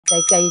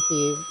你記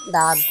住，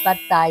男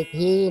不帶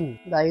天，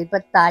女不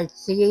帶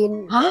仙。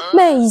吓，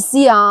咩意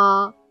思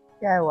啊？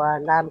即係話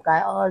男解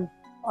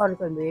安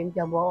個名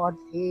就冇安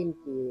天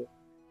字，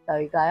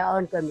女解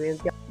安個名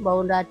就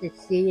冇那隻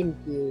仙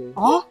字。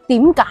哦，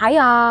點解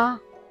啊？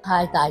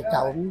太大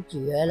種住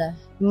啦。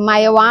唔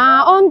係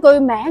話安句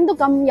名都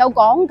咁有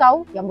講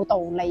究，有冇道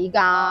理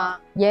㗎？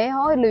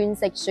嘢可以亂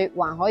食，説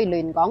話可以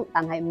亂講，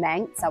但係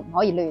名就唔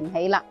可以亂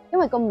起啦。因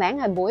為個名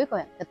係每一個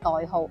人嘅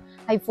代號，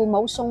係父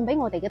母送俾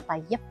我哋嘅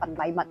第一份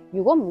禮物。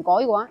如果唔改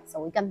嘅話，就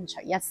會跟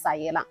隨一世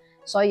嘅啦。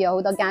所以有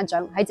好多家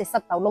長喺隻膝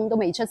頭窿都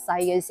未出世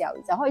嘅時候，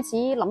就開始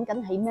諗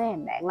緊起咩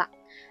名啦。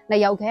嗱，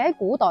尤其喺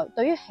古代，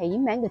對於起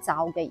名嘅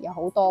驟忌有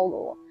好多嘅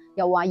喎。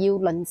又話要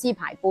論資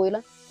排輩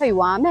啦，譬如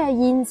話咩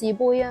燕字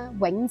輩啊、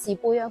永字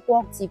輩啊、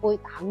國字輩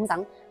等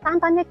等，單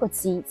單一個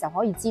字就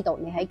可以知道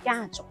你喺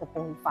家族嘅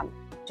輩分。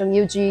仲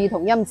要注意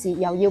同音字，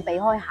又要避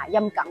開諧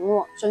音梗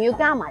喎，仲要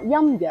加埋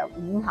陰陽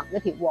五行嘅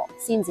調和，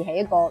先至係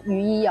一個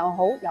寓意又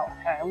好又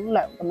響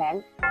亮嘅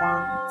名。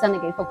哇，真係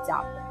幾複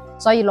雜。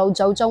所以老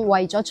祖宗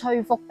為咗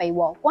催福避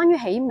禍，關於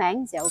起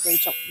名就有句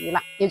俗語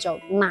啦，叫做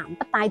男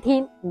不帶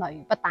天，女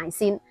不帶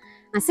仙。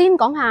先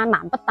講下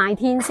男不帶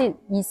天先，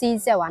意思即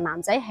係話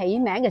男仔起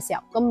名嘅時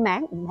候個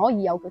名唔可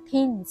以有個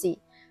天字。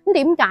咁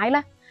點解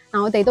呢？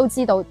我哋都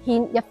知道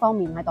天一方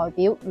面係代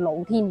表老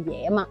天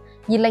爺啊嘛，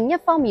而另一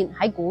方面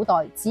喺古代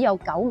只有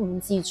95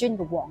至尊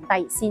嘅皇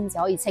帝先至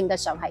可以稱得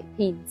上係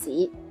天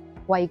子，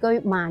位居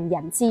萬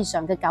人之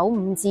上嘅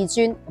95至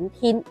尊，咁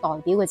天代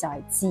表嘅就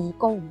係至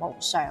高無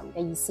上嘅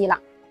意思啦。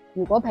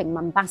如果平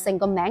民百姓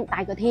個名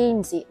帶個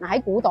天字，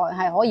喺古代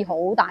係可以好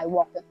大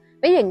鑊嘅，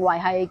被認為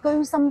係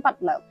居心不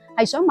良，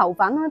係想謀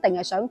反啦，定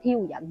係想挑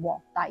釁皇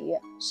帝嘅。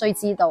須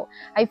知道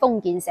喺封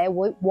建社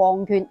會，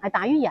皇權係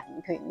大於人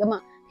權噶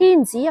嘛，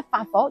天子一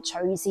發火，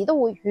隨時都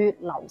會血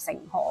流成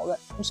河嘅。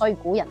咁所以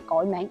古人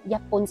改名一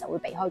般就會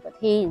避開個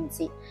天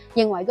字，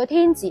認為個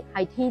天字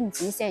係天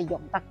子先係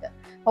用得嘅，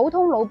普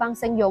通老百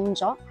姓用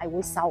咗係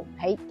會受唔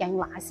起，驚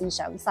那事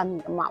上身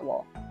咁話。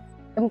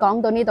咁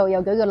講到呢度又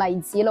舉個例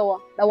子咯。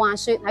嗱，話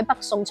說喺北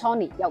宋初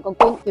年有個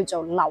官叫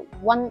做劉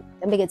溫，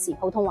咁呢個字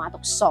普通話讀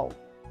數，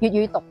粵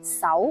語讀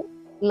守。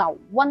劉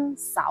溫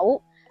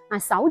守，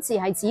守字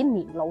係指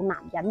年老男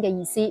人嘅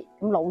意思，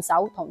咁老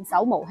手同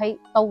守無欺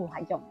都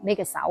係用呢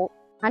個守。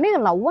呢個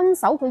劉溫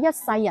守佢一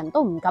世人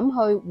都唔敢去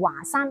華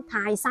山、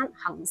泰山、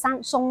衡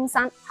山、嵩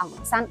山、衡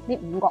山呢5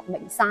岳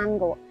名山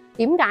噶。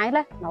點解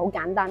呢？好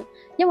簡單，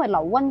因為劉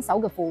溫守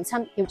嘅父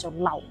親叫做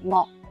劉岳，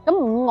咁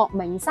5岳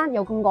名山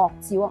有個岳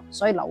字喎，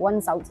所以劉溫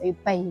守就要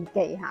避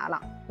忌下啦。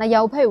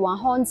又譬如話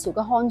漢朝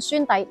嘅漢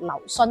宣帝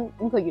劉詢，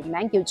咁佢原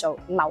名叫做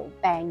劉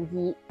病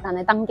已，但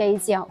係登基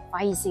之後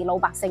費事老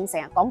百姓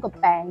成日講個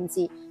病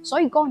字，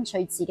所以乾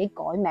脆自己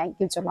改名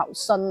叫做劉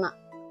詢啦。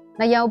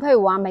又譬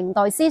如話明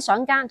代思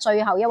想家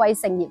最後一位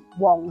聖賢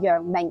王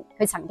陽明，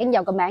佢曾經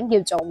有個名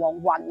叫做王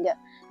雲嘅，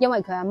因為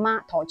佢阿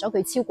媽陀咗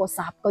佢超過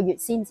10個月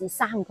先至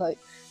生佢。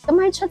咁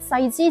喺出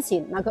世之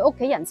前，佢屋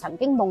企人曾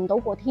經夢到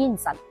過天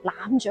神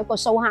攬住一個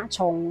蘇蝦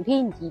從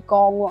天而降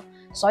喎，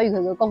所以佢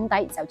嘅功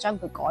弟就將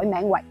佢改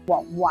名為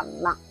王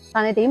雲啦。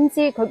但係點知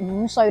佢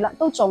5歲啦，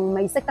都仲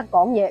未識得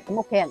講嘢，咁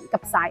屋企人急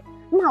晒。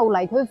咁後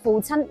嚟佢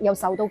父親又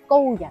受到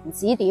高人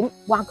指點，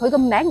話佢個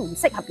名唔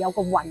適合有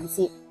個雲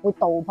字，會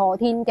盜破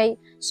天機，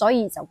所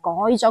以就改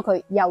咗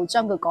佢，又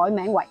將佢改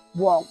名為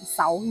王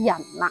守仁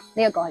啦。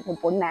呢一個係佢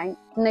本名。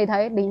咁你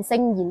睇，連聖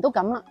賢都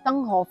咁啦，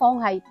更何況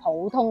係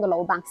普通嘅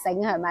老百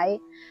姓，係咪？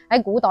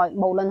喺古代，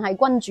無論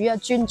係君主啊、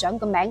尊長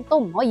個名都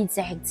唔可以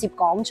直接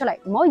講出嚟，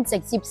唔可以直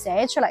接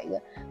寫出嚟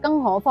嘅，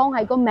更何況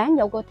係個名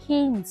有個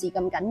天字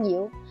咁緊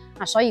要。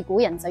所以古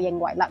人就認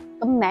為啦，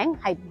個名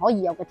係唔可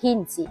以有個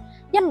天字，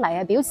一嚟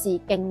係表示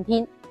敬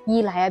天，二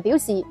嚟係表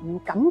示唔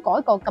敢改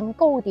個咁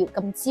高調、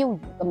咁招搖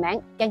嘅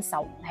名，驚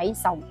受唔起、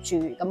受唔住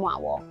咁話。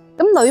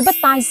咁女不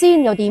帶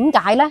仙又點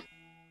解呢？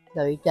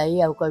女仔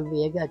有個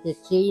名有隻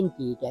仙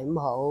字就唔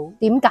好。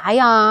點解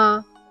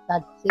啊？得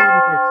仙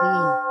嘅仙唔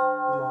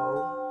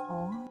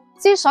好。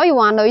之所以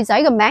話女仔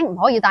嘅名唔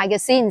可以帶嘅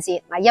仙字，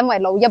因為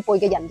老一輩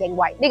嘅人認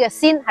為呢個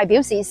仙係表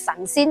示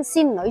神仙、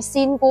仙女、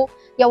仙姑，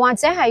又或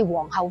者係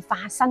皇后化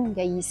身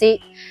嘅意思。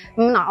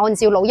按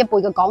照老一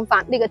輩嘅講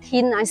法，呢個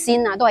天啊、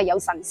仙啊都係有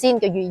神仙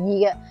嘅寓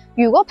意嘅。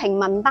如果平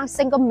民百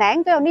姓個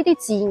名都有呢啲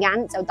字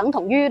眼，就等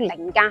同於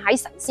凌駕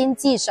喺神仙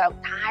之上，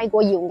太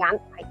過耀眼，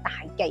係大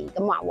忌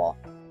咁話。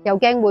又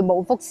驚會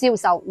無福消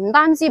受，唔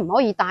單止唔可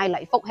以帶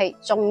嚟福氣，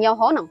仲有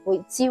可能會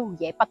招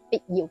惹不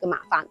必要嘅麻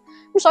煩。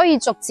所以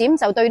逐漸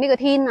就對呢個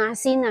天啊、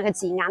仙啊嘅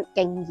字眼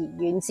敬而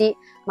遠之，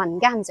民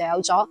間就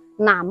有咗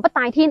男不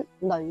帶天，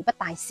女不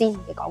帶仙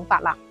嘅講法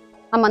啦。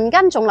民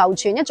間仲流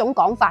傳一種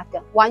講法嘅，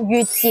話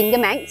越賤嘅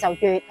名就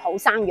越好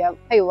生養，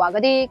譬如話嗰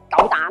啲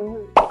狗蛋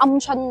啊、鵪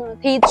鶉啊、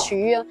鐵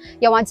柱啊，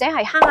又或者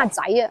係蝦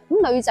仔啊，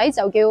咁女仔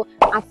就叫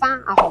阿花、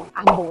阿紅、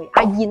阿梅、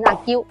阿燕、阿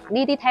嬌，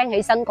呢啲聽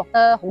起身覺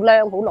得好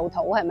娘、好老土，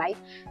係咪？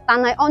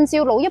但係按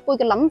照老一輩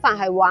嘅諗法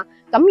係話，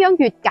咁樣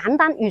越簡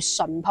單越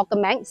淳樸嘅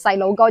名，細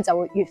路哥就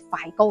會越快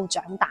高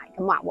長大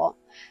咁話。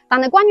但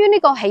係關於呢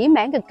個起名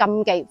嘅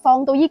禁忌，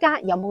放到依家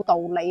有冇道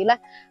理呢？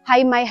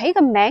係咪起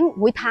個名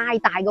會太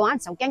大嘅話，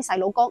就驚細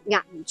佬哥壓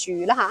唔住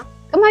啦嚇？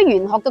咁喺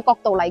玄學嘅角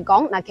度嚟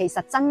講，嗱其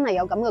實真係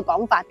有咁嘅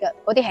講法嘅。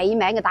嗰啲起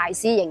名嘅大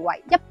師認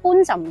為，一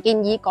般就唔建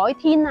議改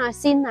天啊、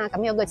仙啊咁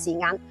樣嘅字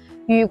眼。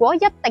如果一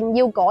定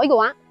要改嘅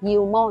話，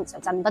要麼就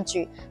鎮得住，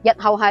日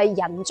後係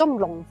人中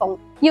龍鳳；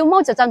要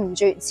麼就鎮唔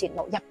住，前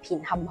路一片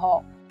坎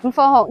坷。咁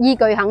科學依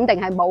據肯定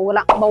係冇噶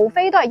啦，無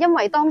非都係因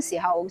為當時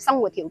候生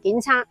活條件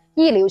差，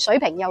醫療水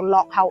平又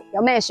落後，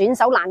有咩損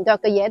手爛腳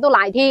嘅嘢都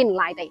賴天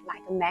賴地賴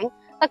個名，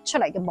得出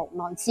嚟嘅無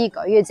奈之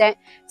舉嘅啫。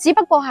只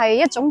不過係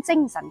一種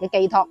精神嘅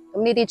寄託。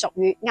咁呢啲俗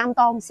語啱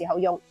當時候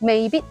用，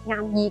未必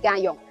啱依家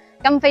用。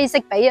今非昔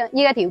比啊！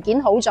依家條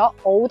件好咗，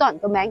好多人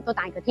個名都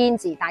帶個天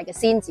字、帶個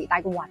仙字、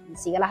帶個雲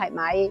字噶啦，係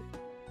咪？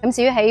咁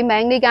至於起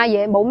名呢家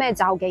嘢，冇咩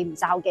罩忌唔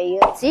罩忌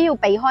嘅，只要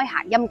避開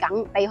諧音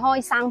梗，避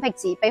開生僻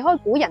字，避開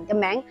古人嘅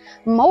名，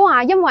唔好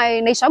話因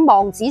為你想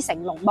望子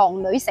成龍、望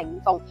女成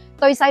鳳，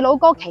對細佬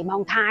哥期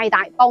望太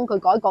大，幫佢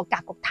改個格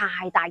局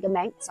太大嘅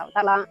名就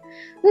得啦。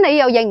咁你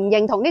又認唔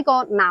認同呢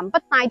個男不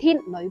帶天、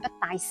女不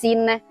帶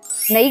仙呢？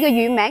你嘅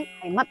乳名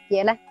係乜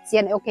嘢呢？只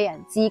係你屋企人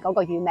知嗰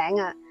個乳名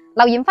啊！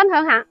留言分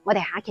享下，我哋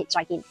下期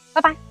再見，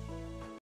拜拜。